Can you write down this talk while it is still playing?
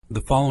The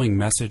following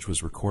message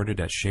was recorded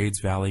at Shades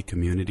Valley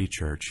Community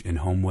Church in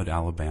Homewood,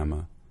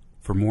 Alabama.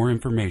 For more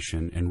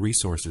information and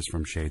resources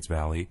from Shades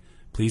Valley,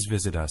 please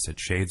visit us at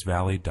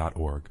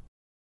shadesvalley.org.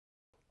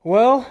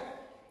 Well,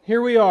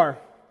 here we are,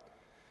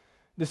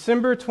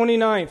 December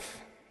 29th.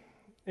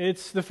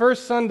 It's the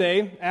first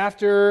Sunday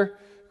after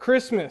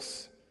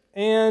Christmas,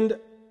 and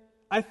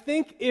I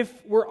think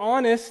if we're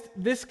honest,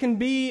 this can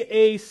be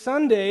a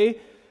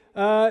Sunday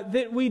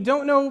that we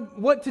don't know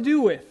what to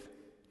do with.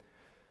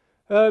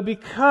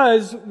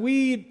 Because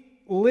we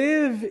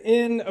live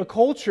in a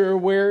culture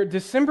where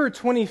December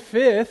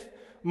 25th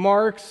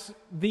marks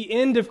the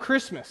end of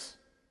Christmas.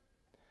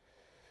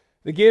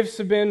 The gifts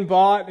have been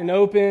bought and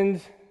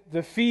opened,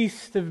 the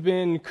feasts have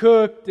been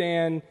cooked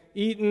and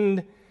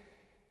eaten,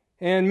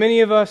 and many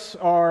of us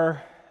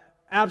are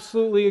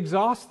absolutely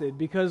exhausted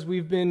because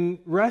we've been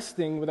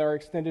resting with our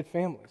extended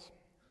families.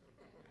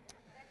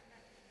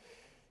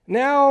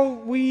 Now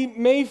we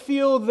may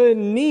feel the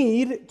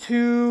need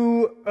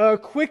to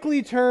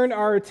quickly turn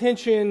our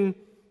attention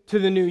to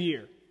the new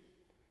year,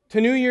 to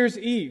New Year's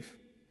Eve,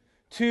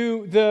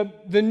 to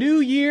the new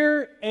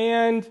year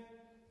and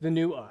the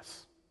new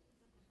us.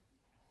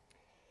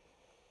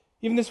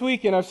 Even this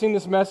weekend, I've seen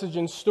this message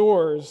in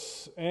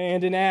stores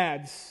and in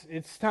ads.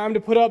 It's time to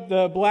put up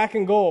the black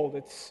and gold.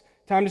 It's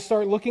time to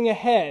start looking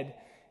ahead.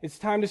 It's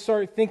time to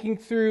start thinking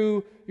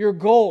through your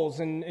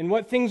goals and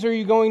what things are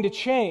you going to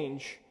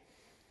change.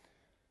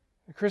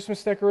 The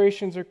Christmas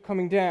decorations are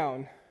coming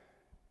down,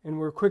 and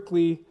we're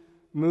quickly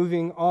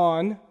moving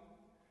on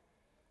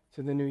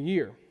to the new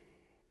year.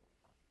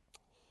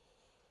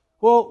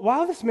 Well,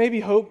 while this may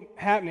be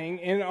happening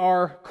in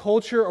our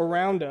culture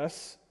around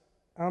us,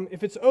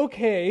 if it's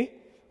okay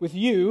with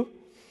you,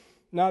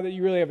 not that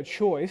you really have a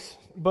choice,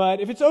 but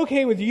if it's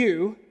okay with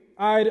you,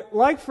 I'd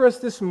like for us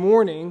this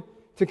morning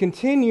to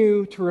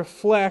continue to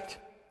reflect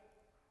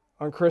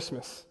on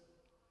Christmas.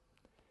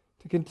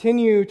 To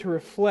continue to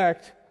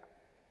reflect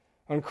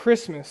on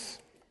Christmas.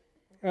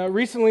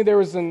 Recently there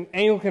was an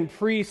Anglican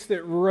priest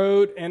that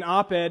wrote an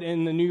op-ed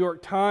in the New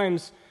York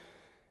Times,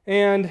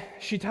 and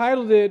she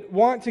titled it,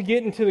 "Want to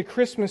Get into the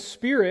Christmas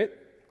Spirit?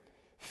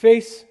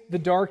 Face the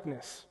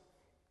Darkness."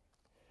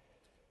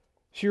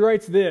 She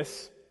writes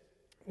this.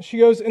 She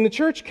goes, "In the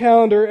church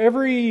calendar,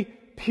 every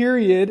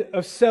period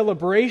of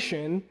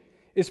celebration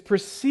is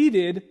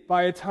preceded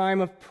by a time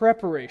of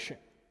preparation.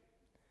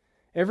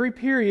 Every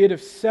period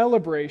of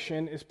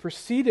celebration is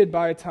preceded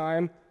by a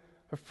time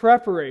of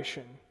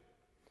preparation.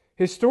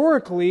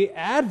 Historically,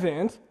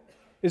 Advent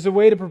is a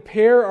way to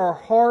prepare our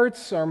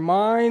hearts, our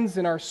minds,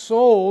 and our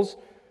souls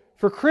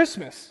for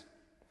Christmas."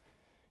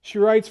 She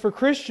writes, "For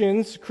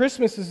Christians,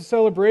 Christmas is a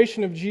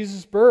celebration of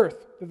Jesus'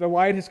 birth, that the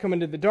light has come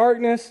into the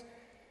darkness,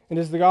 and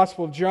as the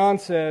Gospel of John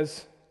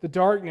says, the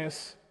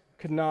darkness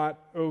could not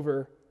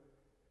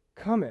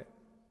overcome it."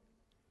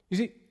 You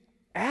see,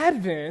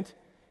 Advent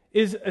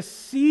is a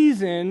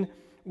season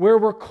where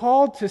we're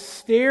called to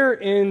stare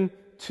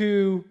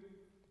into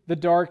the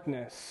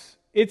darkness.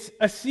 It's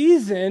a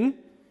season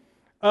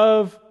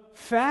of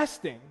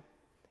fasting.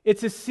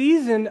 It's a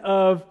season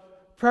of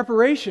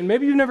preparation.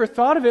 Maybe you've never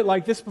thought of it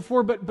like this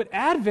before, but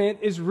Advent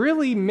is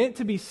really meant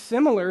to be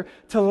similar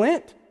to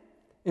Lent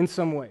in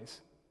some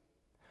ways.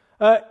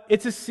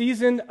 It's a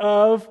season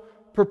of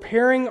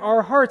preparing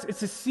our hearts.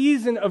 It's a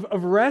season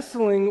of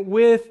wrestling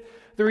with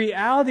the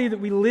reality that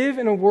we live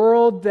in a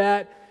world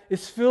that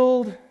is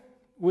filled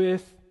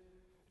with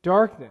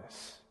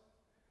darkness.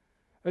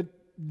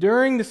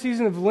 During the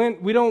season of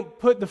Lent, we don't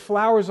put the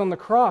flowers on the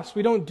cross.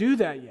 We don't do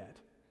that yet.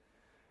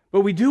 But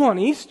we do on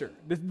Easter.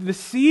 The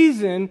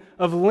season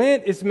of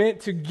Lent is meant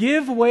to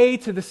give way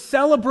to the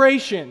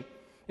celebration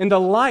and the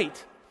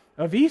light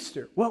of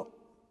Easter. Well,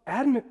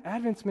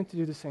 Advent's meant to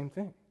do the same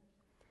thing.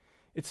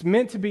 It's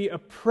meant to be a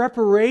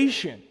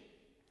preparation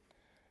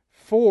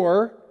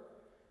for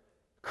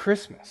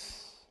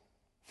Christmas,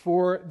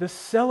 for the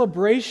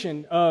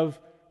celebration of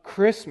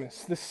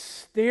Christmas. The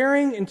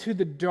staring into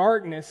the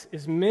darkness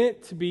is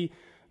meant to be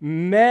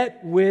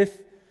met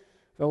with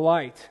the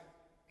light,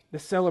 the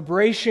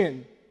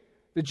celebration,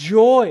 the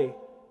joy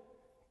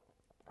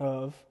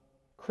of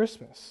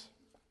Christmas.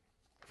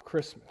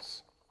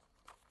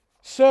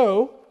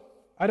 So,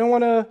 I don't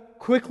want to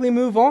quickly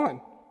move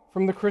on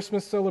from the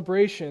Christmas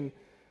celebration,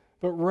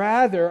 but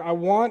rather I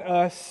want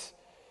us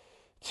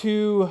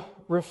to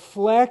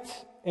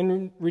reflect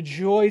and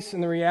rejoice in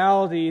the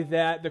reality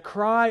that the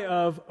cry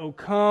of, O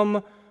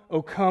come,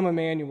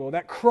 Emmanuel,"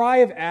 that cry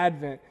of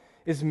Advent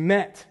is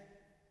met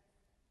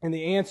in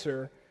the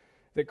answer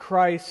that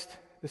Christ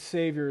the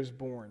Savior is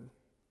born.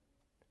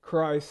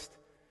 Christ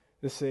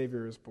the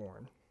Savior is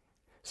born.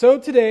 So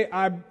today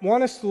I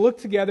want us to look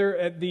together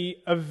at the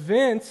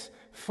events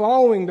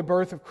following the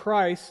birth of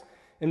Christ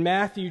in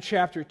Matthew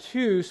chapter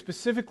 2,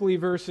 specifically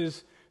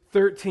verses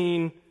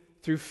 13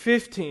 through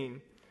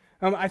 15.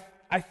 I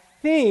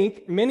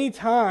think many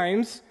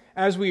times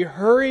as we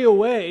hurry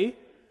away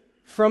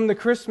from the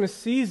Christmas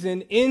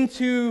season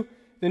into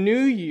the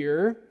new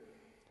year,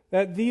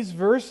 that these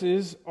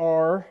verses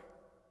are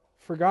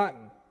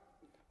forgotten,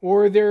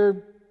 or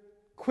they're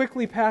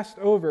quickly passed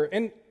over.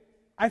 And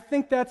I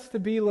think that's to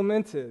be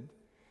lamented,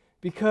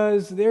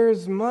 because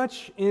there's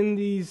much in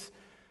these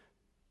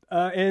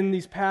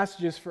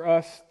passages for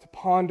us to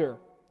ponder,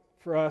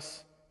 for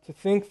us to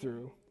think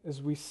through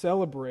as we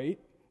celebrate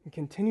and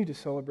continue to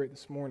celebrate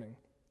this morning,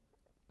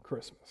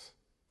 Christmas.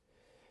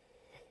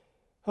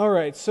 All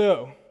right,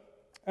 so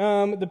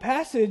the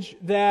passage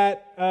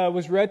that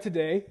was read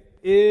today,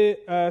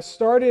 it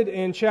started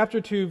in chapter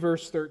 2,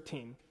 verse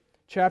 13.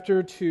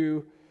 Chapter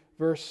 2,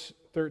 verse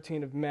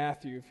 13 of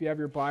Matthew. If you have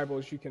your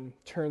Bibles, you can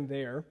turn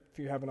there if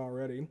you haven't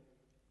already.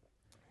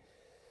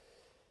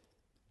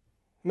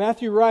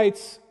 Matthew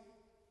writes,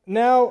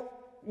 "Now,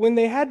 when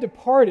they had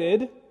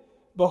departed,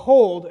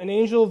 behold, an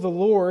angel of the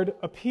Lord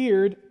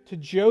appeared to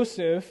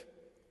Joseph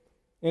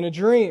in a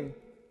dream."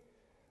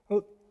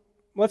 Well,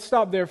 let's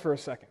stop there for a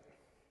second.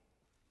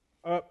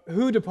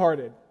 Who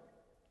departed?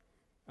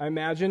 I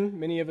imagine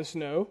many of us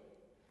know.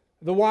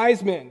 The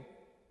wise men,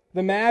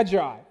 the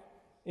Magi.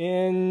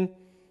 In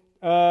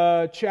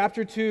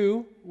chapter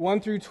 2,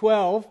 1 through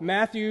 12,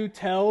 Matthew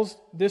tells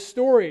this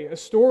story, a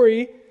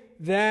story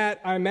that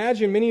I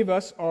imagine many of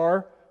us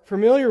are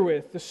familiar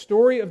with, the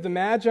story of the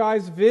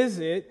Magi's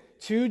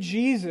visit to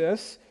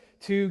Jesus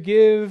to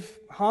give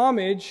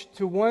homage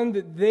to one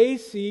that they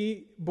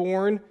see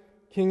born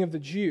King of the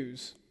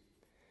Jews.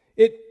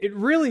 It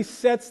really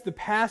sets the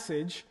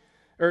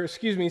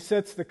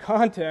sets the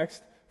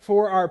context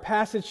for our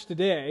passage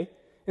today.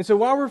 And so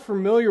while we're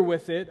familiar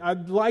with it,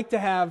 I'd like to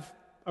have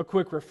a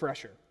quick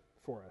refresher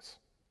for us.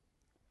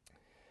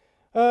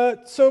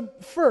 So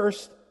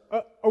first,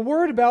 a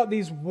word about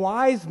these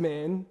wise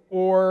men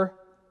or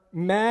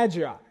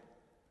Magi.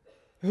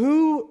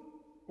 Who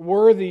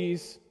were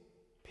these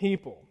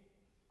people?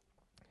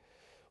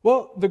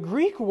 Well, the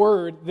Greek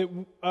word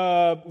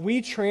that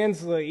we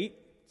translate,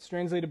 it's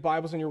translated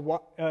Bibles in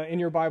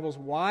your Bibles,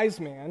 wise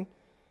man,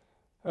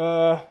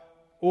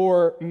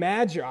 or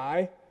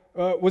Magi,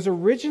 was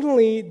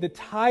originally the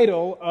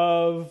title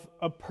of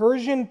a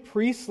Persian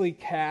priestly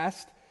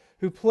caste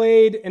who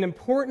played an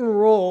important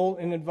role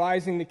in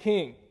advising the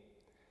king.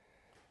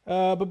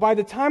 But by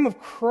the time of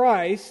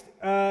Christ,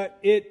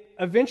 it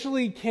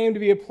eventually came to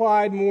be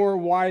applied more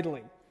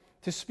widely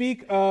to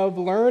speak of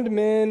learned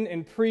men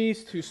and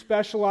priests who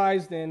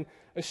specialized in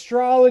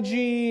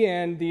astrology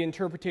and the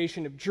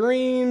interpretation of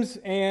dreams,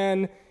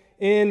 and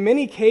in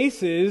many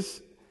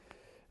cases,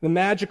 the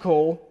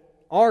magical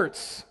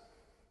arts.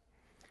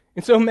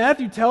 And so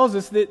Matthew tells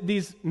us that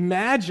these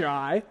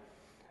Magi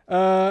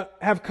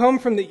have come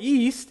from the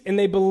east, and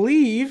they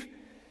believe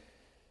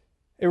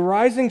a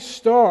rising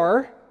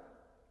star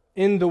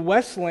in the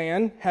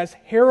Westland has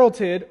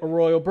heralded a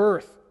royal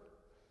birth,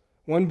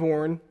 one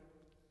born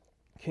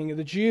King of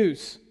the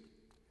Jews.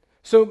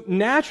 So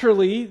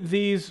naturally,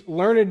 these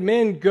learned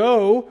men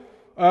go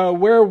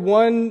where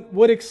one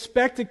would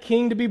expect a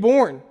king to be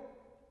born.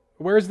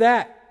 Where's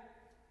that?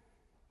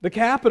 The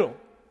capital.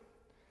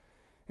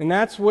 And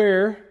that's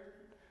where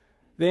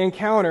they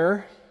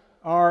encounter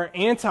our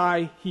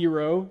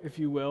anti-hero, if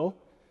you will,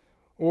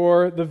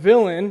 or the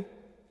villain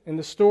in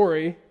the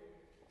story,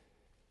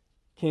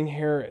 King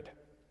Herod.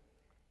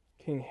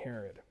 King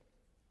Herod.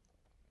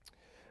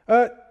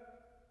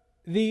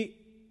 The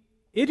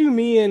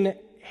Idumean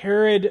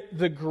Herod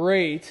the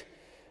Great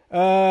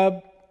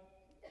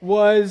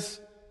was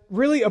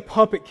really a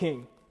puppet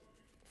king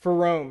for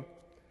Rome.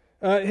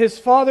 His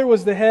father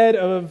was the head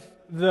of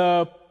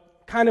the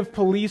kind of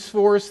police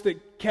force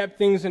that kept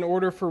things in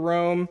order for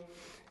Rome.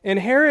 And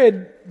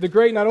Herod the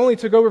Great not only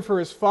took over for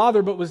his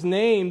father, but was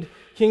named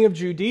king of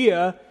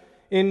Judea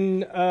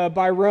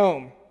by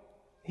Rome.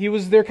 He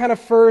was their kind of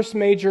first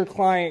major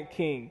client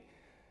king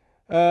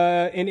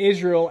in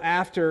Israel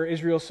after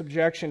Israel's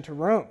subjection to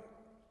Rome.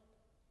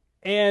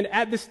 And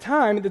at this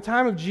time, at the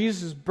time of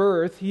Jesus'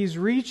 birth, he's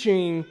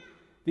reaching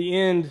the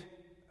end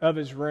of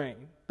his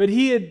reign. But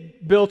he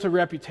had built a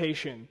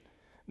reputation,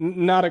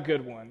 not a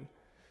good one.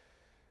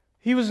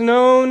 He was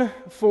known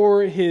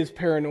for his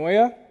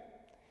paranoia.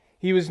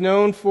 He was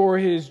known for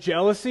his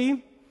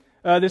jealousy.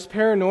 This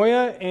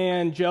paranoia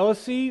and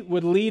jealousy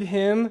would lead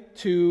him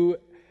to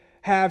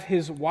have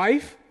his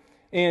wife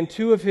and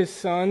two of his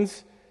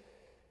sons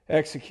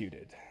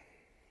executed.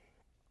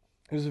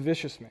 He was a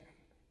vicious man.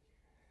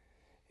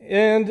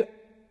 And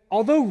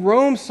although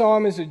Rome saw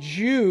him as a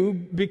Jew,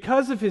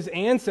 because of his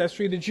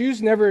ancestry, the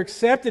Jews never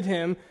accepted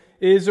him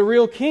as a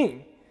real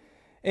king.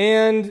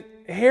 And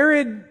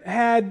Herod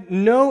had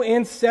no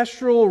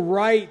ancestral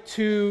right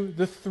to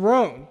the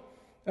throne.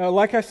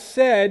 Like I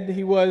said,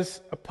 he was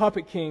a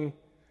puppet king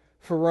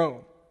for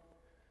Rome.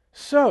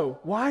 So,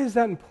 why is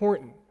that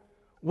important?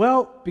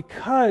 Well,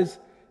 because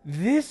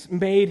this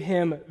made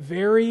him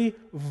very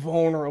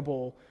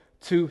vulnerable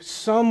to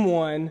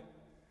someone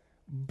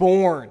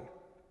born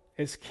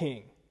as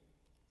king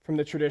from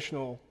the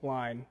traditional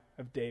line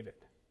of David.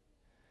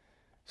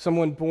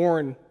 Someone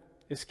born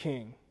as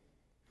king.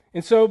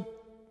 And so,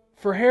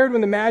 for Herod,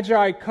 when the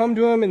Magi come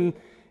to him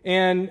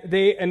and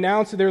they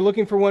announce that they're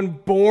looking for one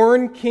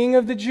born king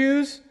of the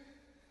Jews,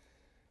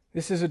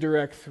 this is a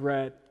direct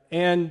threat.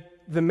 And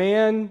the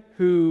man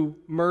who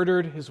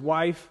murdered his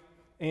wife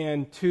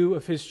and 2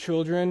 of his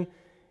children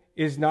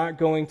is not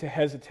going to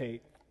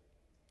hesitate.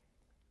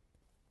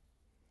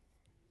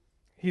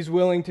 He's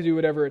willing to do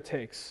whatever it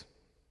takes,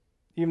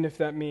 even if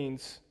that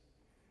means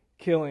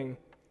killing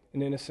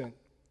an innocent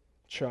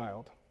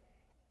child.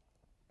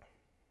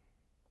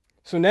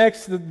 So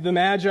next, the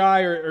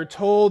Magi are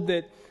told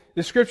that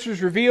the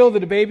Scriptures reveal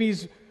that a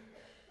baby's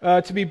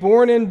to be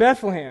born in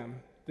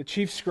Bethlehem. The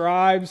chief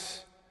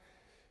scribes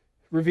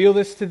reveal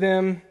this to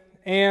them,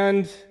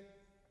 and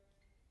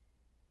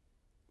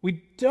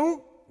we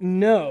don't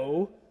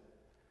know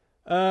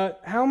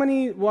how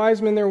many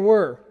wise men there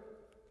were.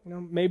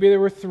 Maybe there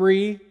were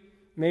 3,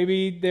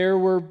 maybe there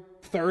were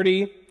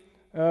 30.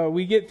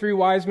 We get 3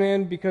 wise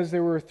men because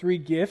there were 3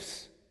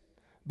 gifts,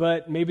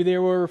 but maybe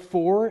there were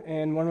 4,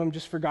 and one of them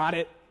just forgot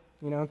it.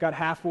 Got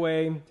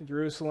halfway to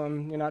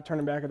Jerusalem. You're not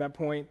turning back at that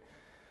point.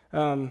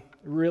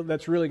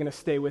 That's really going to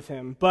stay with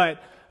him.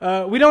 But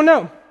we don't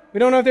know. We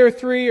don't know if there were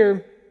 3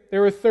 or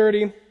there were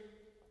 30.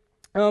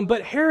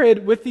 But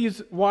Herod, with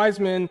these wise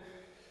men,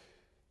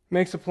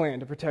 makes a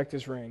plan to protect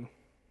his reign.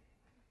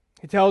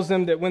 He tells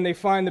them that when they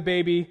find the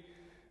baby,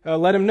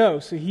 let him know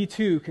so he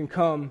too can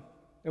come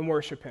and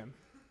worship him,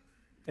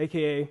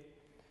 a.k.a.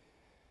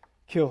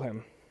 kill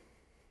him.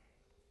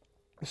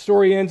 The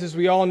story ends, as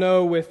we all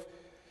know, with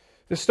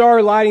the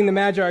star lighting the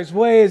Magi's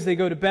way as they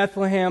go to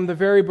Bethlehem, the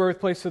very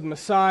birthplace of the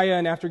Messiah,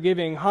 and after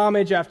giving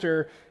homage,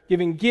 after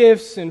giving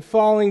gifts and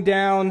falling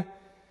down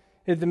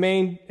at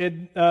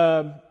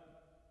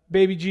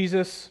baby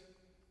Jesus,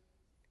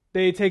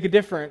 they take a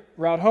different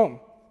route home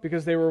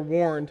because they were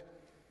warned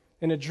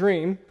in a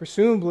dream,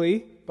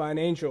 presumably by an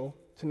angel,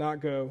 to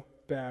not go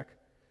back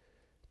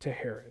to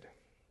Herod.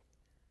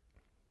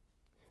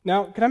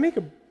 Now, can I make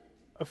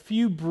a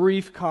few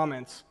brief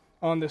comments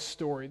on this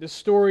story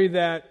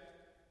that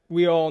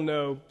we all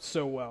know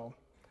so well?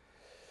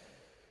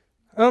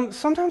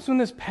 Sometimes when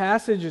this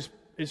passage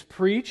is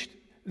preached,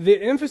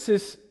 the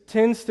emphasis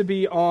tends to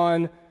be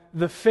on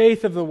the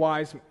faith of the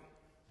wise men.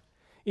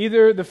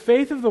 Either the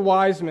faith of the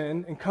wise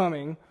men in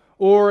coming,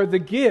 or the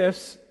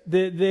gifts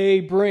that they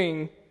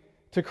bring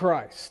to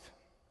Christ.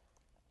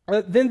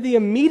 Then the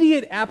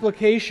immediate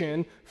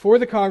application for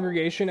the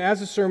congregation as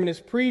the sermon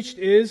is preached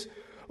is,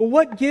 well,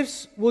 what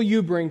gifts will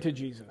you bring to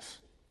Jesus?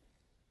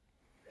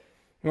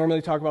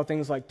 Normally talk about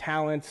things like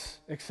talents,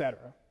 etc.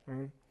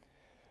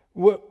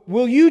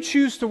 Will you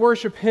choose to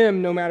worship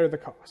Him no matter the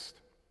cost?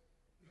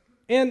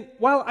 And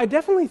while I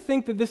definitely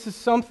think that this is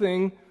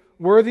something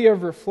worthy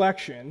of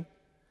reflection,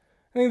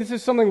 I think this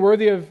is something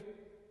worthy of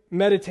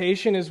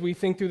meditation as we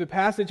think through the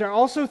passage, I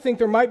also think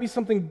there might be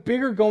something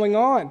bigger going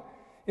on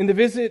in the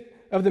visit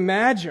of the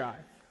Magi.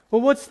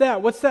 Well, what's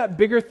that? What's that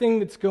bigger thing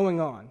that's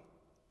going on?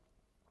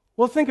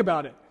 Well, think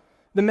about it.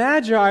 The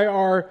Magi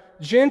are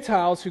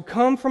Gentiles who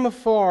come from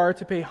afar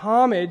to pay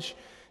homage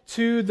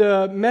to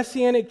the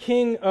Messianic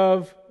King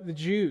of the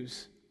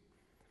Jews.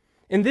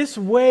 In this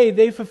way,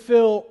 they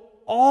fulfill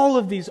all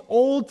of these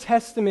Old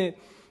Testament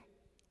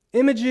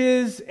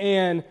images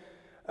and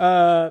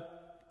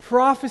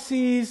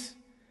prophecies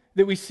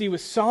that we see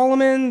with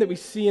Solomon, that we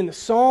see in the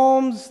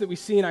Psalms, that we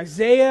see in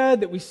Isaiah,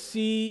 that we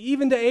see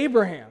even to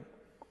Abraham.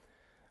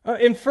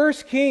 In 1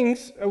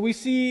 Kings, we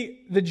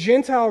see the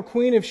Gentile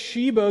queen of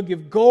Sheba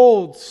give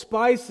gold,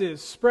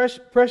 spices,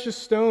 precious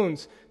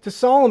stones to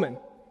Solomon,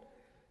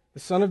 the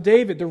son of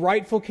David, the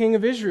rightful king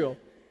of Israel.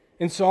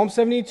 In Psalm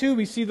 72,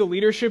 we see the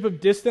leadership of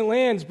distant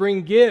lands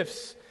bring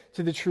gifts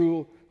to the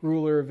true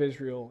ruler of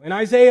Israel. In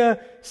Isaiah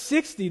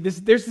 60,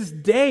 there's this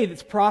day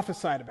that's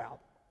prophesied about.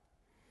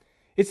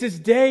 It's this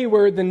day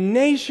where the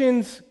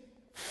nations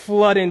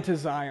flood into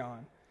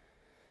Zion.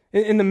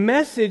 And the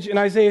message in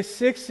Isaiah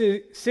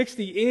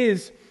 60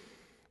 is,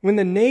 when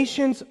the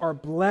nations are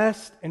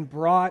blessed and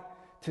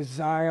brought to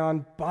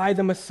Zion by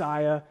the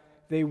Messiah,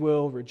 they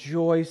will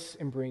rejoice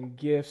and bring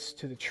gifts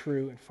to the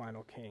true and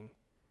final King.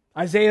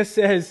 Isaiah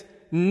says,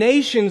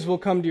 nations will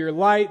come to your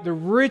light, the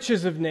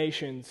riches of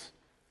nations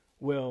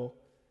will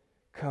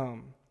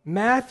come.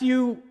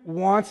 Matthew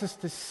wants us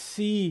to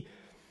see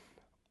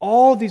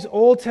all these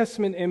Old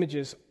Testament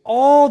images,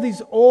 all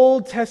these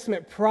Old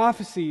Testament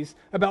prophecies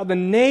about the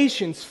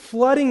nations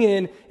flooding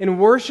in and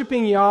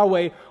worshiping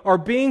Yahweh are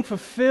being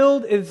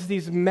fulfilled as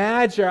these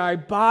Magi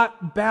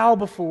bow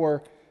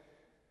before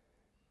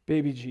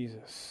baby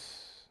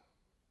Jesus.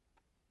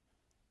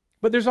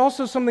 But there's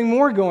also something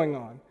more going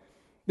on.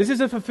 This is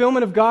a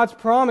fulfillment of God's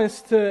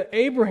promise to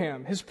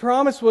Abraham. His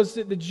promise was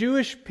that the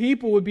Jewish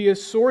people would be a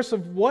source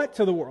of what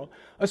to the world?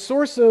 A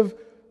source of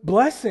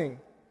blessing.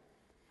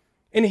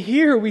 And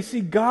here we see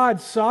God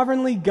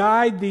sovereignly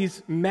guide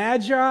these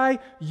Magi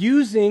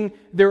using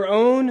their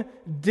own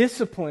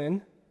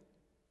discipline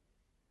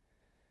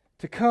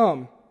to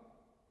come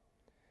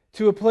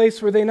to a place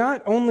where they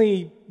not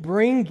only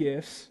bring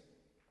gifts,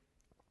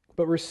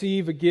 but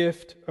receive a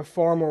gift of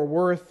far more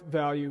worth,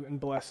 value, and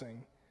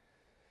blessing.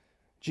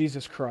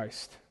 Jesus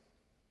Christ.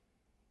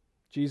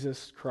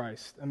 Jesus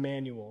Christ,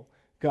 Emmanuel,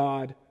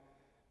 God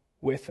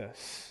with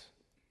us.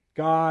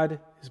 God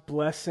is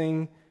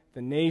blessing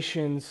the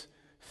nations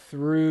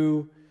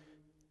through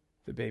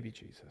the baby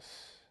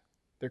Jesus.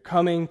 They're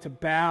coming to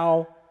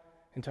bow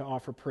and to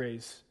offer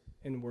praise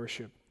and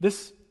worship.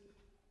 This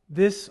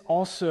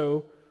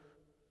also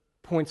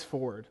points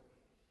forward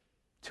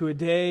to a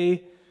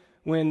day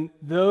when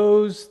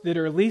those that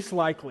are least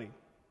likely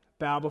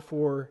bow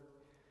before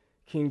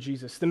King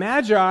Jesus. The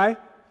Magi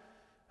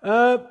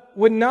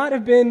would not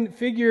have been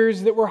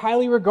figures that were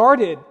highly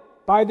regarded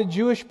by the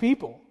Jewish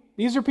people.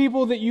 These are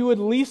people that you would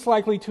least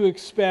likely to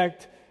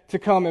expect to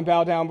come and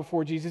bow down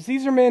before Jesus.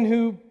 These are men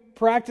who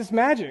practiced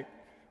magic,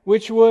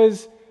 which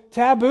was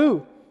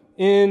taboo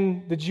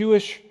in the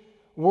Jewish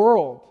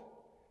world.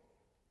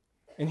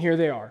 And here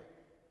they are,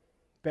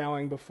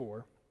 bowing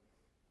before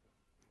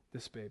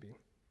this baby.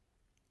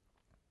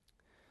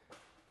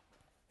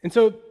 And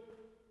so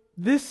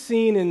this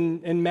scene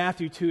in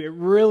Matthew 2, it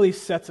really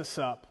sets us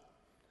up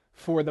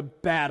for the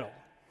battle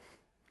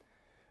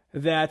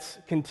that's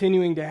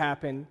continuing to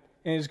happen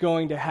and is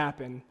going to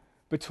happen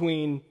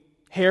between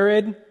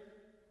Herod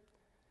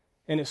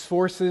and his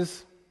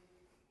forces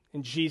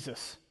and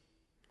Jesus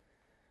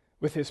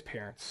with his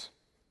parents.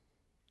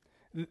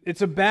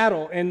 It's a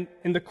battle, and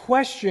the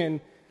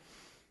question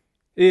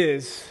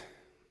is,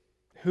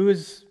 who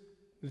is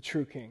the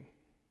true king?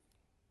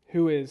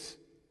 Who is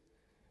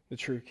the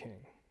true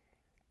king?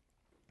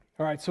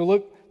 All right, so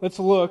let's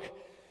look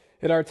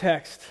at our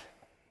text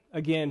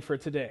again for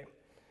today,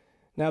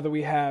 now that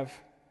we have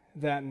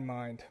that in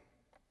mind.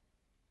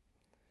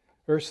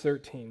 Verse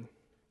 13.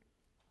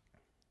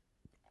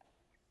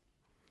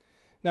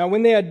 Now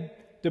when they had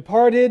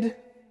departed,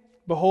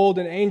 behold,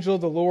 an angel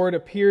of the Lord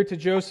appeared to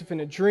Joseph in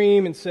a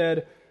dream and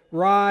said,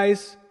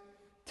 "Rise,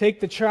 take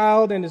the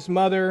child and his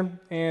mother,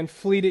 and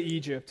flee to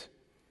Egypt,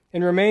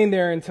 and remain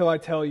there until I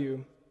tell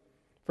you.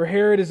 For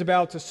Herod is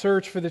about to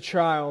search for the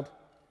child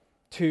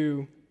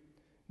to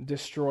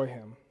destroy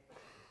him."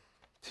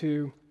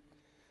 To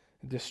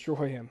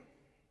destroy him.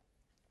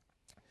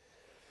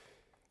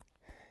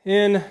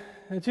 In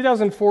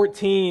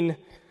 2014,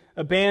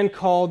 a band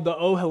called the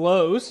Oh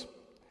Hellos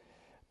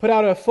put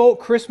out a folk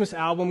Christmas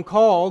album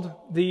called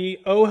the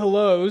Oh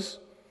Hellos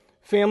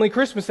Family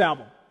Christmas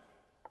Album.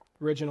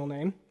 Original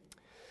name.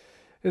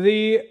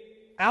 The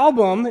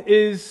album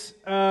is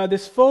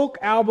this folk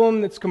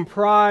album that's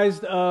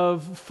comprised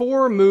of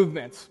 4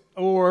 movements,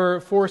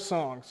 or 4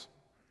 songs.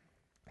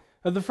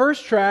 The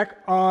first track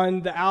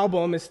on the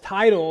album is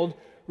titled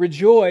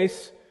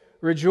 "Rejoice,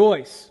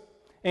 Rejoice."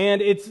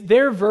 And it's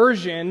their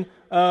version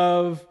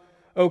of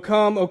O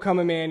Come,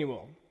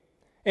 Emmanuel.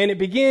 And it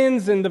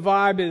begins, and the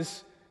vibe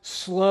is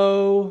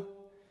slow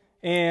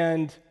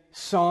and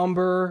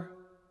somber,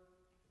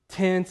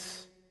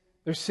 tense.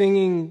 They're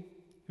singing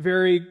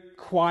very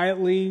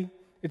quietly.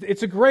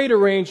 It's a great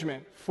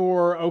arrangement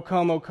for O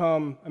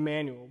Come,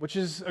 Emmanuel, which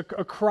is a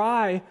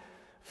cry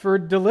for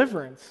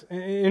deliverance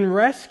and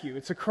rescue.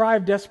 It's a cry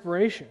of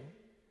desperation.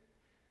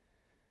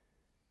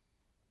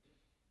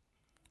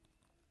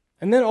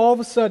 And then all of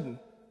a sudden,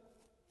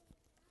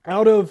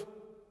 out of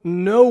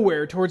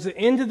nowhere, towards the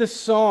end of the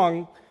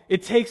song,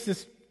 it takes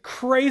this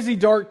crazy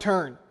dark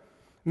turn.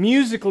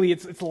 Musically,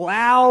 it's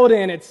loud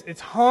and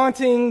it's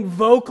haunting.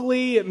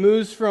 Vocally, it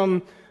moves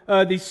from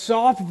these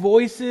soft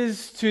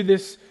voices to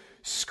this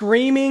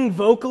screaming.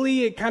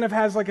 Vocally, it kind of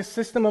has like a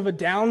System of a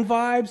Down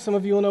vibe. Some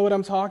of you will know what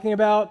I'm talking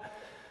about.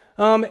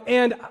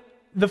 And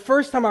the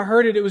first time I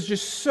heard it, it was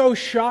just so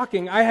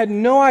shocking. I had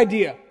no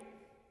idea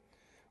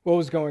what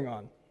was going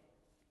on.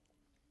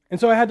 And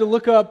so I had to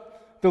look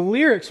up the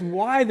lyrics,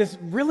 why this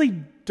really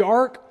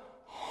dark,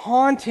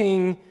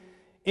 haunting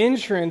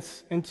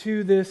entrance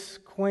into this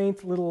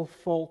quaint little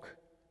folk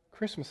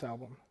Christmas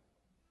album.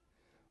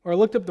 Or I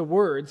looked up the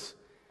words,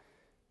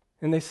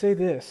 and they say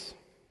this: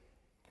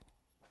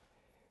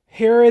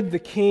 "Herod the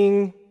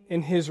king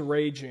in his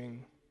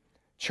raging,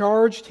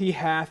 charged he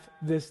hath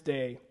this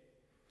day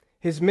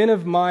his men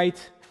of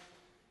might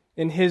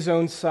in his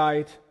own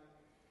sight,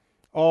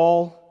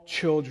 all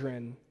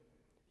children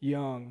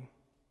young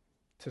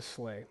to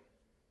slay."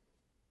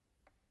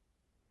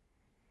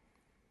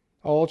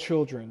 All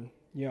children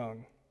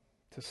young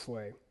to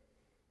slay.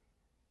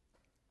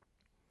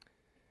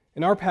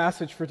 In our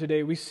passage for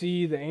today, we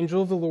see the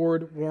angel of the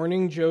Lord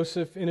warning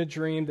Joseph in a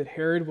dream that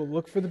Herod will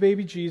look for the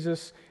baby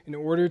Jesus in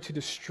order to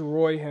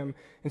destroy him,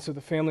 and so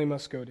the family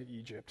must go to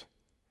Egypt.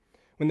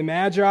 When the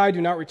Magi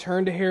do not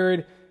return to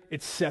Herod,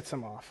 it sets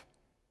him off.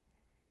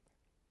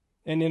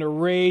 And in a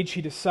rage,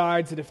 he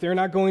decides that if they're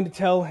not going to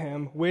tell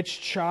him which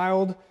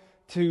child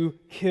to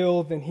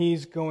kill, then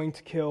he's going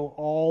to kill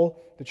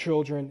all the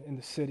children in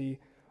the city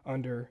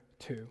under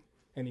 2.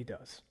 And he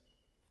does.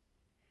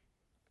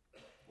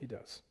 He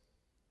does.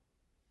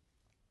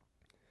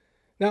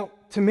 Now,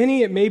 to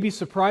many, it may be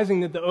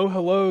surprising that the Oh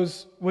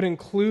Hellos would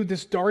include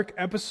this dark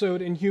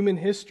episode in human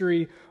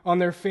history on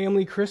their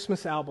family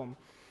Christmas album.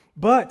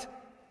 But,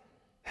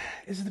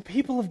 as the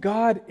people of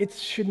God, it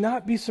should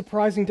not be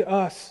surprising to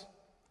us.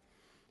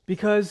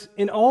 Because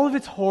in all of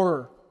its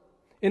horror,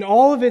 in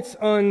all of its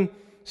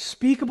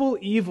unspeakable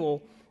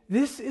evil,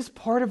 this is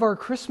part of our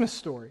Christmas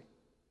story.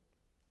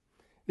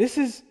 This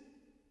is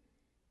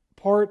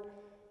part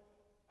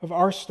of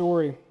our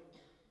story.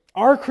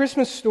 Our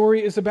Christmas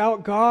story is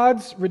about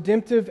God's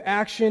redemptive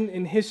action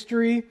in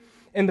history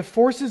and the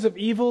forces of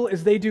evil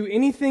as they do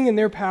anything in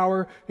their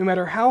power, no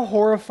matter how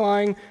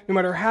horrifying, no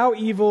matter how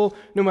evil,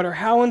 no matter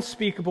how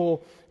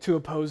unspeakable, to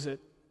oppose it.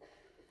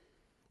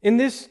 In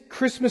this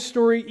Christmas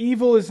story,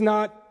 evil is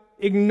not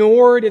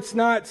ignored, it's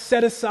not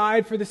set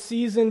aside for the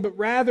season, but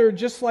rather,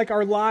 just like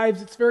our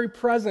lives, it's very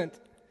present,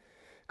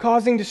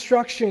 causing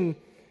destruction,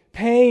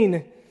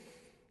 pain,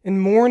 and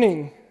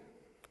mourning.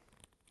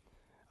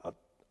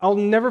 I'll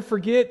never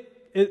forget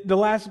the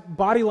last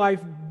Body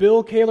Life,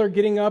 Bill Kaler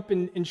getting up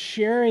and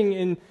sharing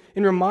and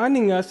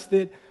reminding us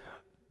that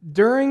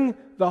during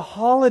the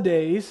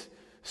holidays,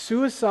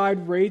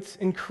 suicide rates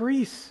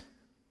increase.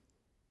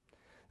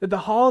 That the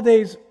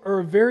holidays are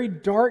a very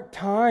dark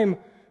time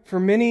for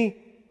many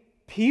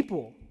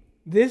people.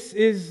 This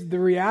is the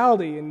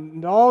reality,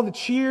 and all the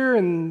cheer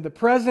and the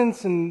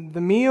presents and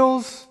the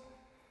meals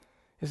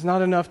is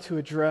not enough to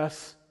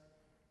address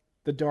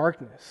the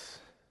darkness.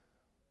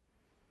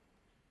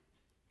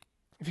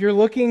 If you're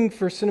looking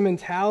for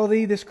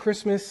sentimentality this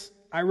Christmas,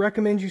 I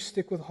recommend you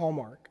stick with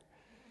Hallmark,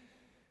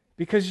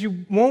 because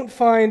you won't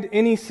find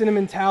any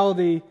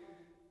sentimentality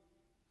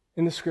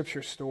in the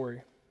Scripture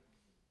story.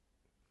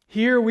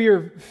 Here we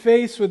are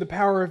faced with the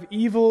power of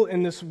evil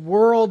in this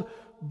world,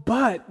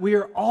 but we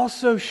are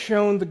also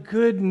shown the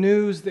good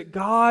news that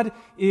God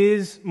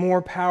is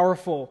more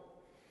powerful.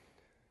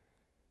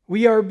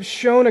 We are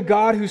shown a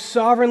God who's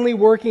sovereignly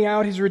working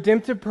out His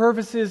redemptive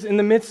purposes in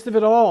the midst of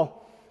it all.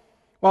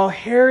 While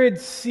Herod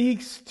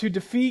seeks to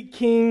defeat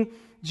King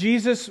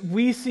Jesus,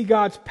 we see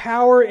God's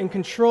power and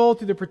control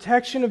through the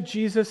protection of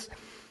Jesus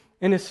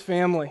and His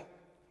family.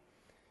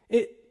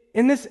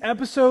 In this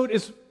episode,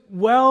 as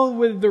well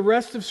with the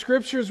rest of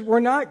Scriptures, we're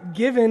not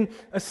given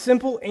a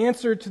simple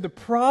answer to the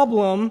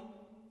problem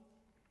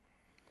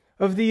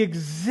of the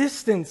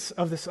existence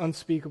of this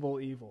unspeakable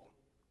evil.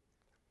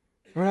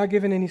 We're not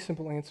given any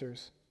simple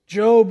answers.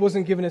 Job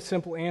wasn't given a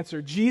simple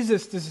answer.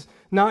 Jesus does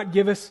not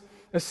give us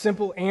a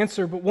simple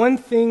answer, but one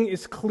thing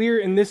is clear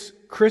in this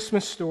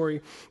Christmas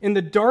story. In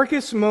the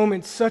darkest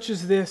moments such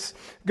as this,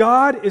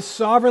 God is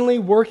sovereignly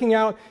working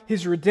out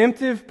His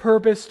redemptive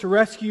purpose to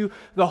rescue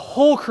the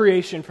whole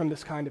creation from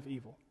this kind of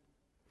evil.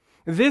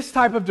 This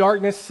type of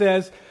darkness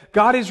says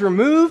God is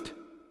removed,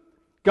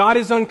 God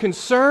is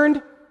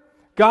unconcerned,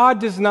 God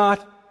does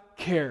not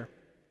care.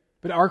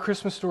 But our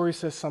Christmas story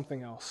says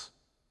something else.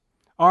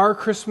 Our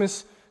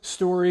Christmas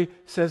story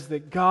says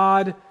that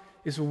God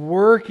is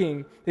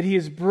working, that He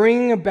is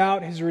bringing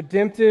about His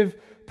redemptive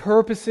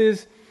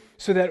purposes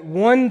so that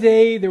one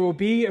day there will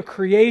be a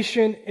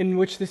creation in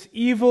which this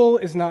evil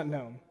is not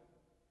known,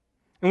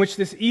 in which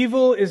this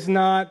evil is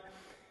not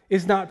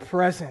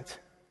present.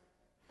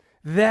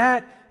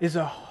 That is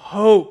a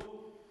hope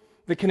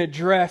that can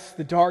address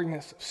the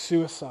darkness of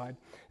suicide.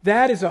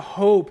 That is a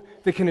hope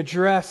that can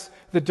address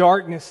the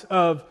darkness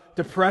of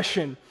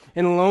depression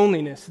and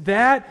loneliness.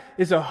 That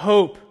is a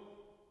hope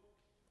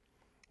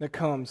that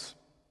comes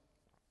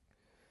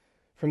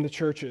from the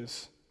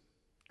church's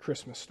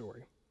Christmas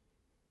story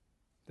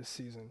this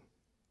season.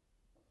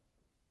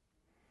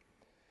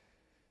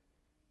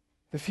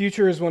 The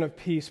future is one of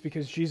peace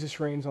because Jesus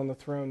reigns on the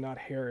throne, not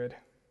Herod.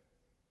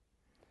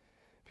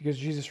 Because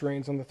Jesus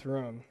reigns on the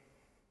throne,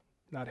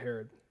 not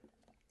Herod.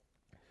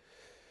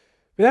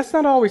 But that's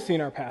not all we see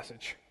in our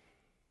passage.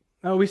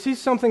 We see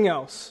something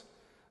else.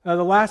 The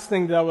last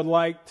thing that I would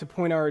like to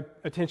point our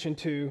attention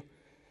to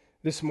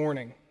this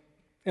morning.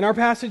 In our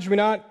passage, we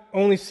not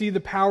only see the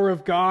power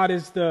of God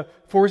as the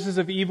forces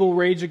of evil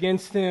rage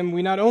against Him,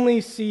 we not only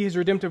see His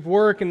redemptive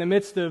work in the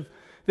midst of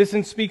this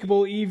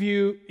unspeakable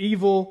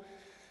evil.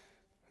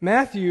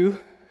 Matthew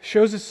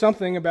shows us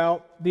something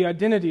about the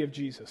identity of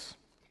Jesus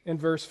in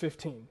verse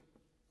 15.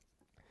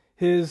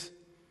 His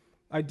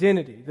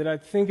identity that I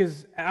think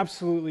is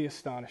absolutely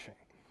astonishing.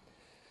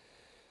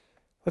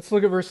 Let's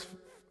look at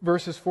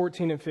verses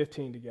 14 and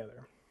 15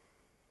 together.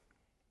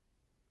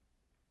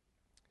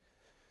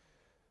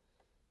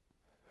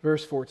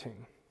 Verse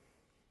 14.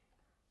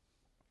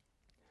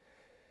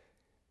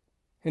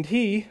 And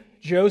he,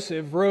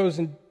 Joseph, rose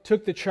and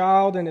took the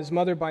child and his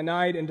mother by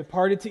night and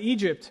departed to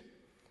Egypt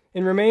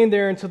and remained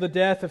there until the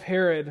death of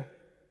Herod.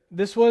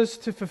 This was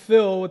to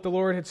fulfill what the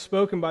Lord had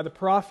spoken by the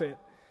prophet.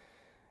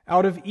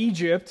 Out of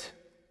Egypt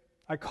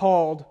I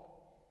called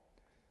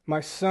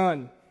my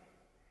son.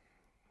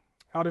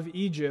 Out of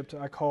Egypt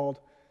I called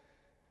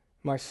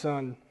my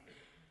son.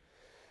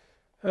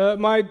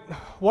 My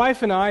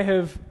wife and I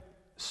have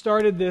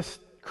started this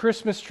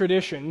Christmas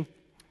tradition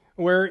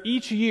where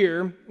each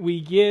year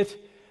we get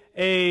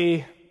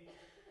a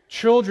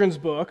children's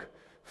book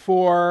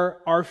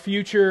for our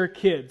future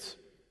kids.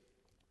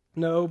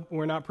 No,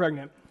 we're not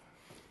pregnant.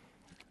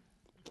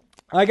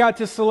 I got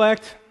to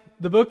select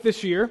the book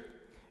this year,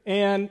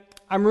 and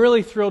I'm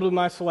really thrilled with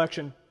my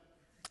selection.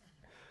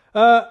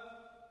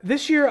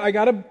 This year I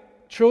got a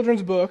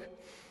children's book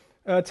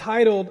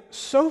titled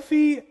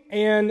Sophie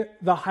and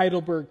the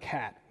Heidelberg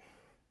Cat.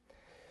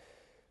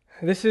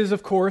 This is,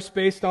 of course,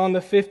 based on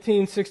the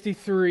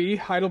 1563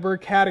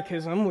 Heidelberg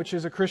Catechism, which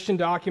is a Christian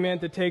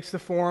document that takes the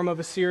form of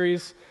a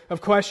series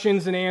of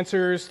questions and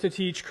answers to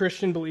teach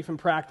Christian belief and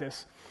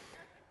practice.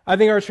 I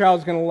think our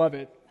child's going to love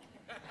it.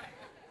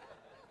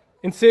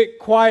 And sit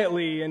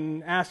quietly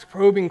and ask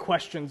probing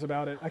questions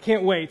about it. I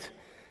can't wait.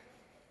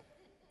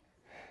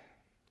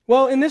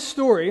 Well, in this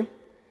story,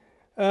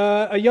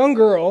 a young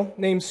girl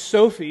named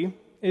Sophie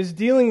is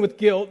dealing with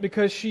guilt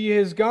because she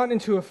has gotten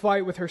into a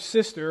fight with her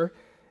sister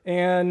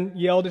and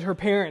yelled at her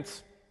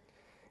parents.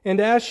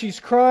 And as she's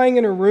crying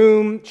in her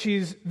room,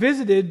 she's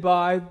visited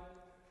by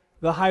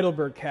the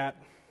Heidelberg cat.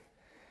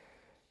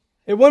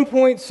 At one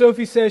point,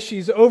 Sophie says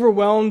she's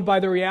overwhelmed by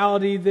the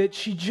reality that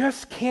she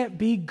just can't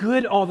be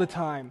good all the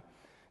time.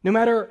 No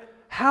matter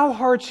how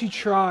hard she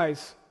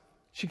tries,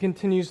 she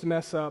continues to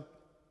mess up.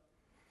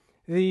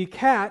 The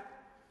cat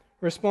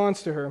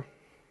responds to her.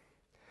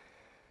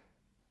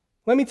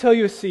 Let me tell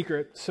you a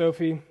secret,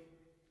 Sophie.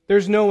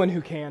 There's no one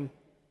who can.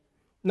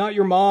 Not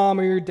your mom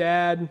or your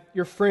dad,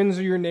 your friends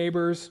or your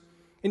neighbors,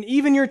 and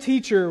even your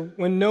teacher,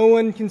 when no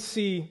one can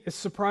see, is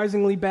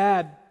surprisingly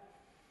bad.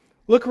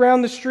 Look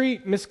around the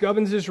street. Miss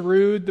Gubbins is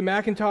rude. The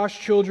McIntosh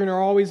children are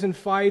always in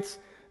fights.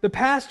 The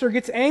pastor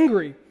gets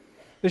angry.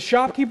 The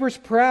shopkeeper's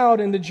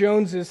proud, and the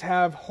Joneses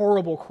have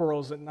horrible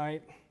quarrels at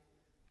night.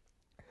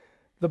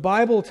 The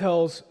Bible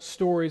tells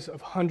stories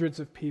of hundreds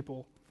of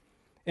people,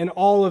 and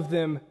all of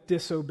them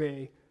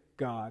disobey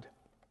God,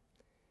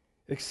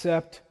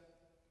 except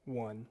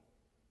one.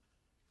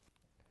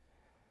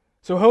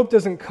 So hope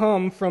doesn't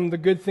come from the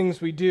good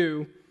things we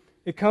do.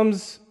 It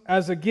comes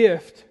as a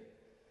gift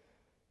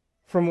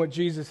from what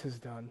Jesus has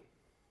done.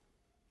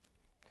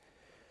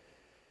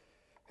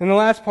 In the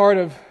last part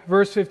of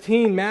verse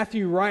 15,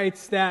 Matthew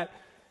writes that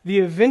the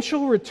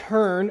eventual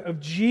return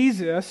of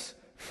Jesus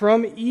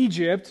from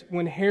Egypt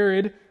when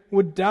Herod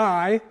would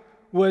die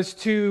was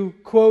to,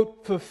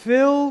 quote,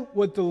 fulfill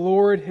what the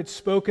Lord had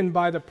spoken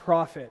by the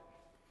prophet.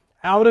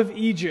 Out of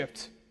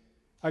Egypt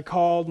I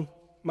called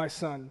my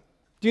son.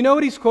 Do you know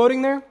what he's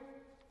quoting there? Do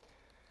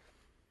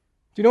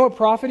you know what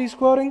prophet he's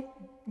quoting?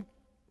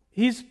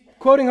 He's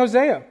quoting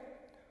Hosea.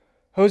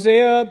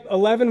 Hosea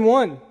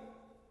 11:1.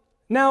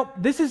 Now,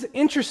 this is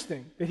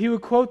interesting that he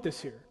would quote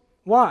this here.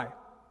 Why?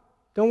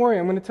 Don't worry,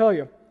 I'm going to tell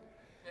you.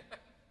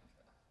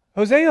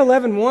 Hosea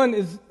 11:1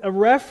 is a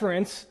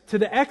reference to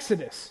the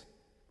Exodus.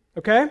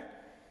 Okay?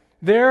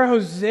 There,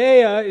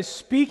 Hosea is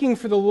speaking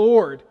for the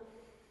Lord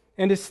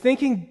and is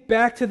thinking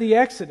back to the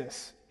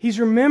Exodus. He's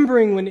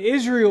remembering when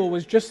Israel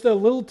was just a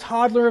little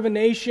toddler of a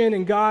nation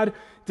and God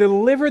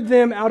delivered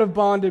them out of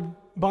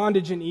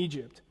bondage in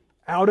Egypt.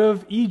 Out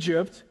of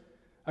Egypt,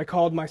 I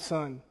called my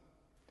son.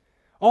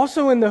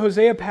 Also in the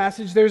Hosea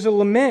passage, there's a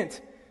lament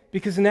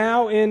because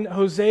now in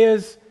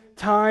Hosea's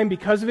time,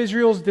 because of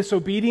Israel's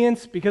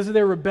disobedience, because of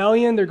their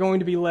rebellion, they're going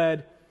to be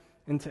led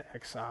into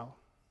exile.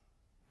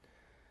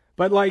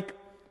 But like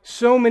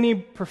so many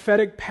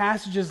prophetic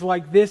passages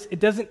like this,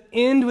 it doesn't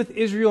end with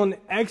Israel in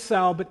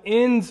exile, but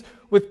ends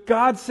with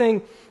God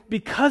saying,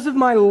 because of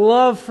my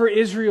love for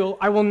Israel,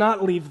 I will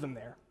not leave them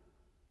there.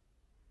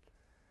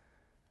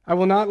 I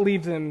will not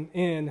leave them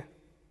in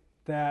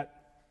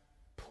that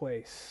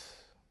place.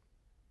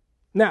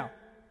 Now,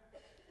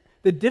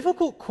 the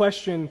difficult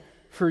question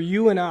for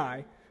you and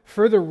I,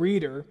 for the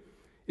reader,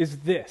 is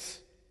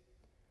this.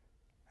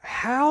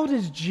 How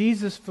does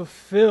Jesus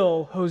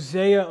fulfill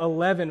Hosea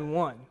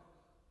 11:1?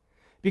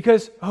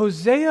 Because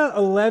Hosea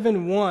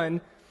 11:1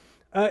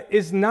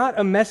 is not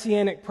a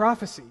messianic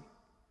prophecy.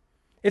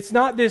 It's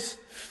not this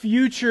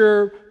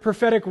future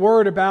prophetic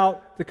word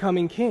about the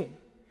coming king.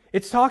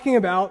 It's talking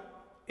about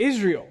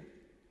Israel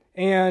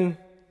and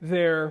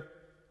their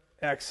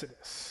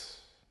exodus.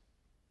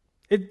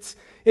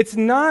 It's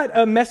not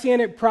a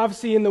messianic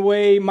prophecy in the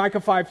way Micah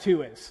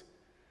 5:2 is,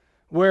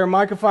 where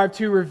Micah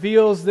 5:2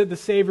 reveals that the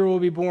Savior will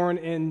be born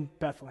in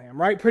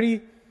Bethlehem, right?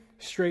 Pretty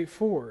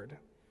straightforward.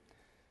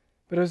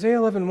 But Hosea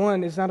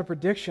 11:1 is not a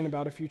prediction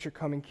about a future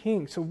coming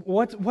king. So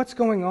what's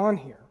going on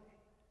here?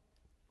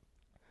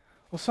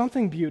 Well,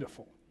 something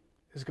beautiful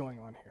is going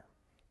on here.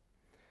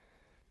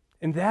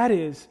 And that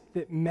is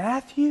that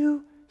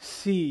Matthew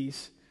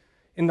sees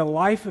in the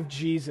life of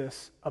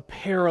Jesus a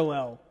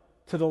parallel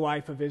to the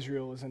life of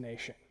Israel as a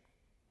nation.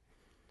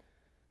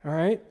 All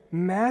right?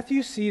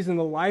 Matthew sees in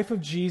the life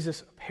of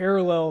Jesus a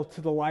parallel to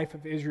the life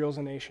of Israel as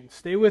a nation.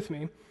 Stay with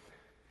me.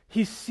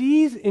 He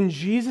sees in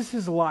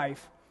Jesus'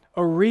 life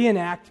a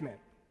reenactment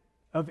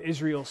of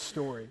Israel's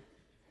story,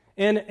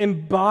 an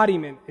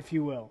embodiment, if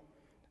you will,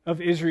 of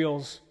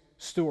Israel's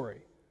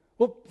story.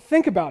 Well,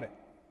 think about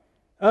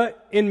it.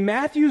 In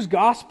Matthew's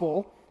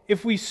gospel,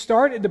 if we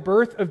start at the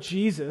birth of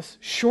Jesus,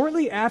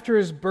 shortly after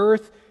his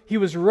birth, he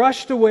was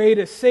rushed away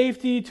to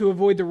safety to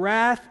avoid the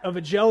wrath of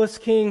a jealous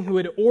king who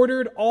had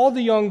ordered all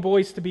the young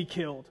boys to be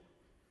killed.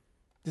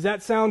 Does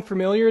that sound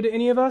familiar to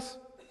any of us?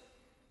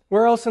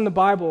 Where else in the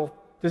Bible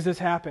does this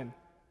happen?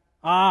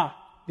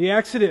 The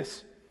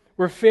Exodus,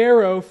 where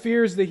Pharaoh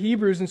fears the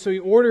Hebrews, and so he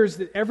orders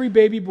that every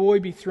baby boy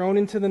be thrown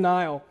into the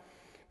Nile.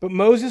 But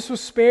Moses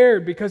was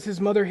spared because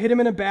his mother hid him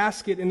in a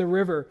basket in the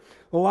river.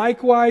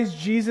 Likewise,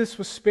 Jesus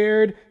was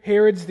spared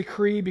Herod's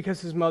decree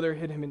because his mother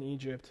hid him in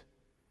Egypt.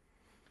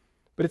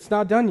 But it's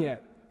not done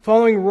yet.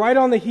 Following right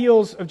on the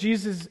heels of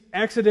Jesus'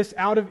 exodus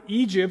out of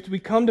Egypt, we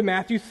come to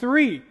Matthew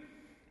 3.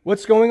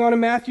 What's going on in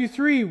Matthew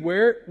 3?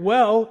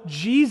 Well,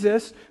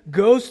 Jesus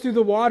goes through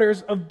the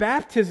waters of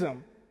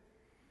baptism.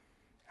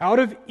 Out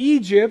of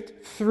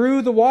Egypt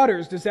through the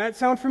waters. Does that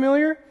sound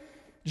familiar?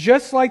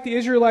 Just like the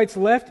Israelites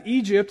left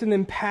Egypt and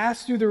then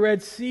passed through the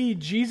Red Sea,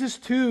 Jesus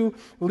too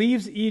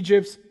leaves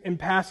Egypt and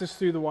passes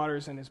through the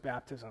waters in his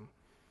baptism.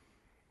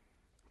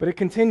 But it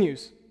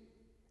continues.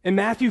 In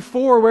Matthew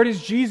 4, where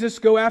does Jesus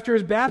go after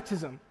his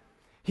baptism?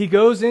 He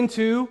goes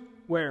into,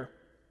 where?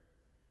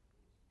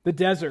 The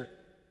desert,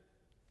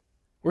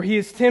 where he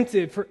is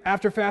tempted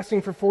after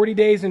fasting for 40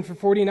 days and for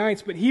 40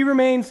 nights, but he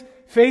remains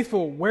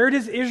faithful. Where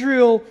does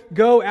Israel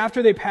go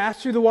after they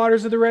pass through the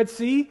waters of the Red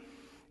Sea?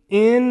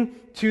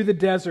 Into the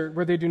desert,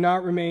 where they do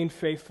not remain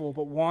faithful,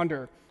 but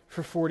wander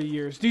for 40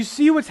 years. Do you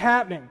see what's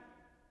happening?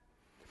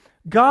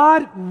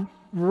 God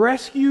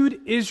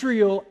rescued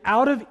Israel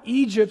out of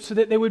Egypt so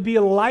that they would be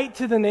a light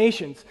to the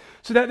nations,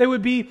 so that they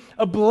would be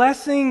a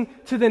blessing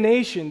to the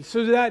nations,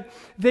 so that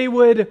they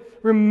would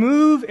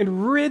remove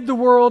and rid the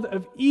world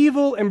of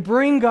evil and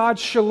bring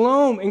God's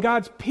shalom and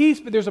God's peace.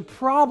 But there's a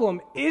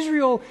problem.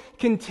 Israel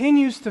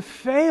continues to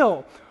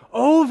fail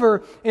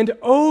over and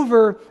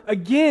over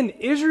again.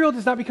 Israel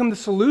does not become the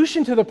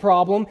solution to the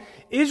problem.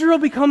 Israel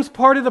becomes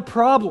part of the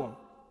problem.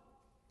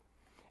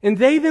 And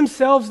they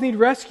themselves need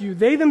rescue.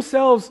 They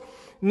themselves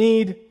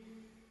need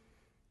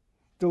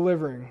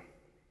delivering.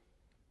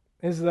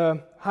 As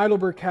the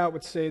Heidelberg Cat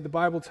would say, the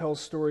Bible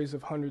tells stories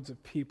of hundreds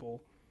of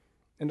people,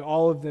 and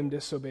all of them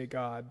disobey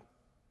God,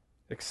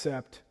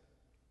 except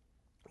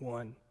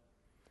one.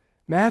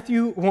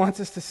 Matthew wants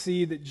us to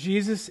see that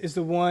Jesus is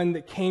the one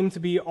that came to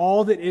be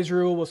all that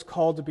Israel was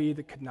called to be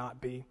that could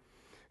not be.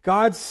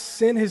 God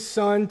sent his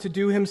Son to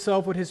do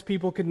himself what his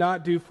people could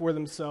not do for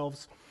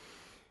themselves.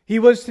 He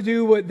was to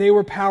do what they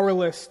were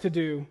powerless to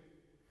do.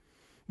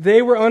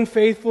 They were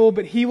unfaithful,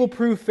 but he will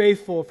prove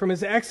faithful. From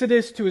his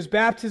exodus to his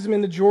baptism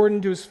in the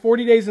Jordan to his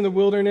 40 days in the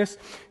wilderness,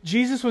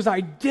 Jesus was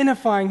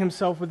identifying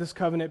himself with his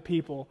covenant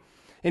people.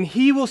 And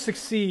he will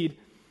succeed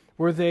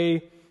where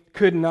they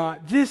could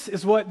not. This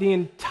is what the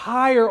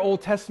entire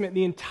Old Testament,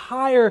 the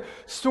entire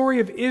story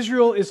of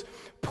Israel is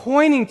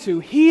pointing to.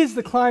 He is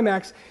the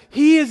climax.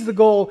 He is the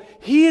goal.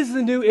 He is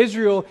the new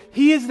Israel.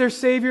 He is their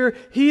Savior.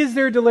 He is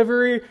their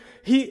deliverer.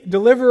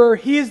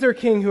 He is their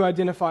King who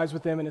identifies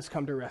with them and has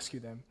come to rescue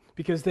them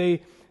because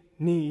they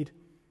need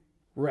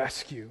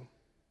rescue.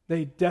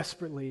 They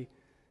desperately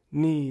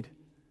need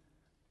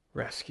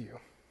rescue.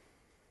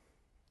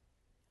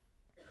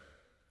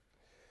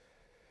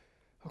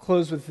 I'll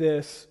close with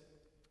this.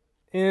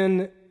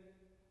 In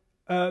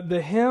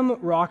the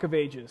hymn Rock of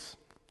Ages,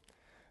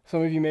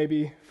 some of you may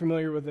be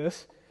familiar with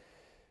this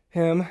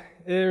hymn,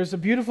 there's a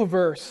beautiful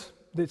verse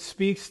that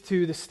speaks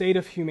to the state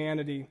of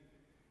humanity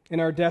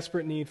and our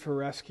desperate need for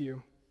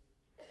rescue.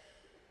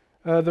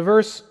 The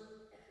verse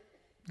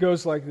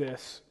goes like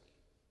this: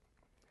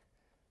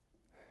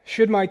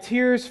 "Should my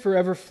tears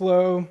forever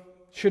flow,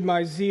 should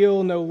my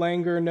zeal no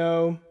languor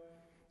know,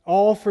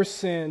 all for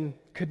sin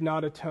could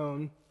not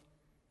atone.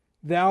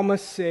 Thou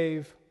must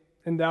save,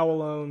 and thou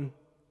alone.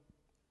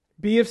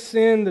 Be of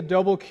sin the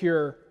double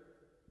cure.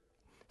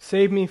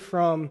 Save me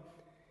from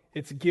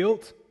its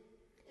guilt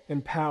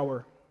and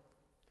power.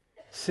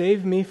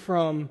 Save me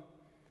from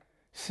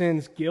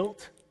sin's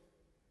guilt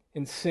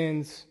and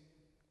sin's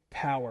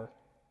power."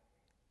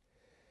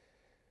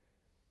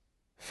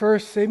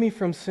 First, save me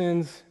from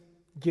sin's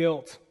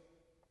guilt.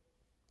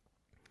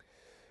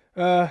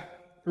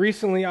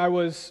 Recently, I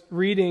was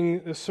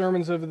reading the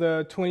sermons of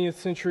the 20th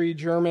century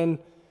German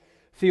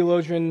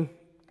theologian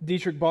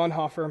Dietrich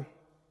Bonhoeffer,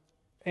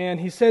 and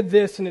he said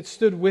this, and it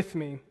stood with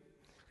me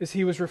as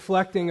he was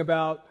reflecting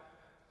about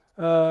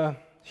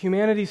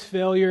humanity's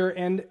failure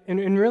and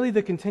really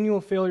the continual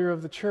failure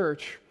of the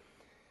church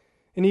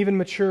and even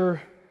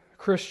mature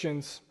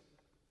Christians.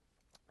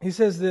 He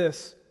says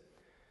this.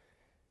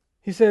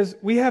 He says,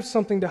 "We have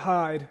something to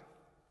hide.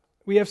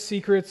 We have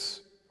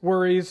secrets,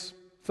 worries,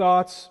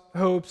 thoughts,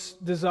 hopes,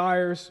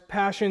 desires,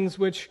 passions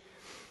which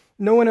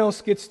no one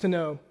else gets to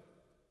know.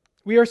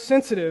 We are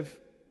sensitive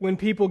when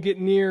people get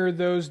near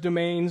those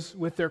domains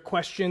with their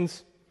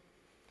questions,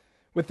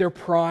 with their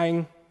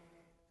prying.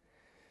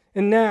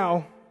 And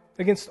now,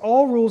 against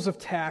all rules of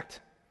tact,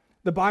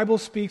 the Bible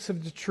speaks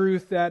of the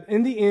truth that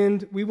in the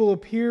end we will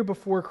appear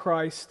before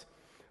Christ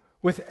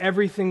with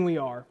everything we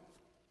are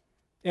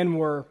and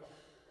were.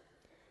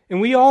 And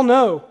we all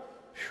know,"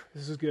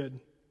 this is good,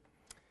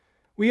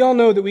 "we all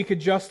know that we could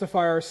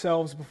justify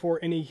ourselves before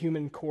any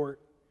human court,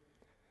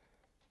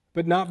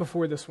 but not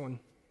before this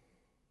one.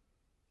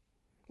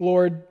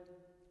 Lord,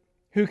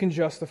 who can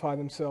justify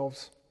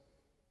themselves?"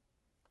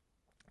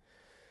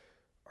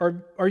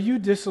 Are you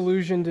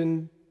disillusioned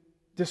and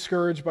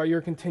discouraged by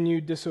your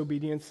continued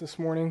disobedience this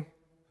morning?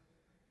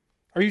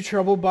 Are you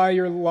troubled by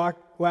your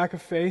lack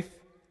of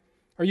faith?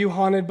 Are you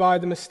haunted by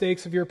the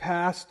mistakes of your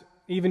past,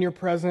 even your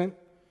present?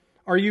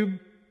 Are you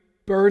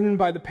burdened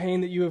by the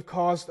pain that you have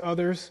caused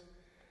others?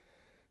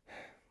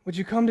 Would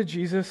you come to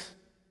Jesus?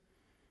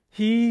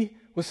 He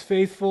was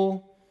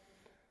faithful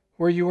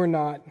where you are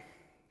not.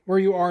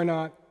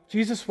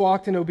 Jesus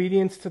walked in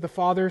obedience to the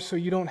Father so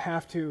you don't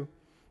have to.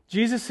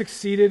 Jesus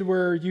succeeded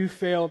where you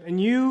failed, and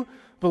you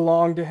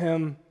belong to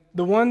Him.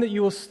 The one that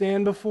you will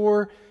stand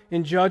before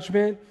in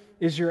judgment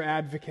is your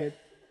advocate,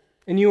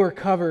 and you are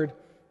covered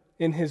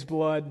in His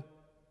blood.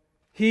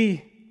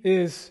 He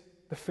is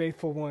the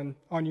faithful one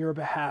on your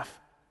behalf.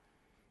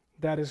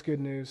 That is good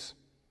news.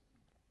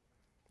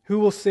 Who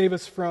will save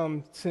us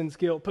from sin's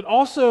guilt? But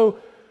also,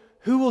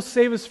 who will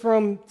save us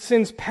from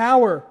sin's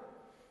power?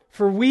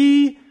 For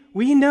we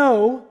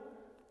know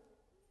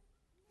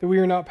that we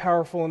are not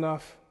powerful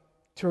enough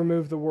to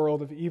remove the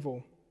world of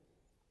evil.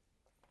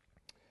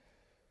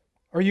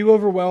 Are you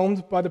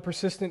overwhelmed by the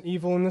persistent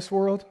evil in this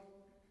world?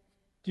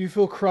 Do you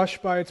feel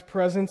crushed by its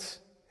presence,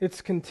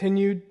 its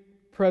continued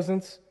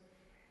presence?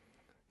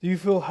 Do you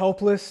feel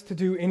helpless to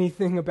do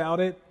anything about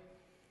it?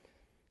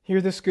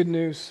 Hear this good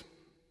news.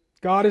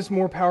 God is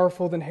more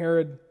powerful than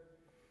Herod.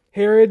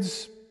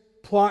 Herod's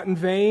plot in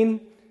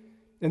vain,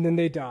 and then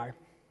they die.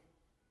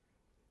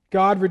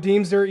 God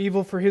redeems their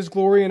evil for His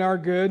glory and our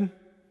good.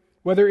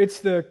 Whether it's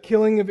the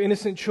killing of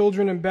innocent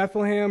children in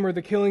Bethlehem or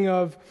the killing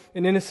of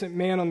an innocent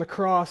man on the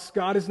cross,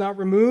 God is not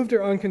removed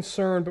or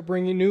unconcerned, but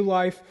bringing new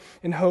life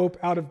and hope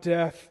out of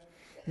death.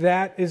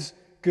 That is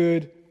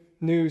good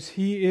news.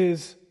 He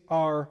is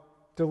our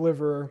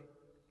deliverer,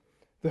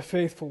 the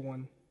faithful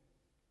one.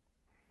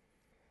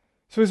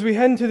 So as we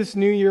head into this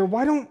new year,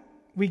 why don't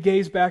we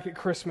gaze back at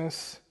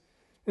Christmas?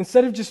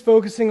 Instead of just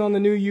focusing on the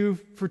new you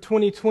for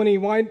 2020,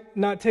 why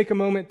not take a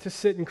moment to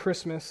sit in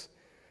Christmas,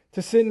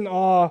 to sit in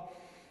awe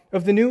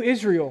of the new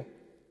Israel,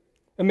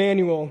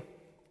 Emmanuel,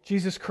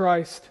 Jesus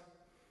Christ,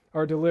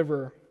 our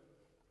deliverer.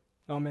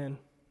 Amen.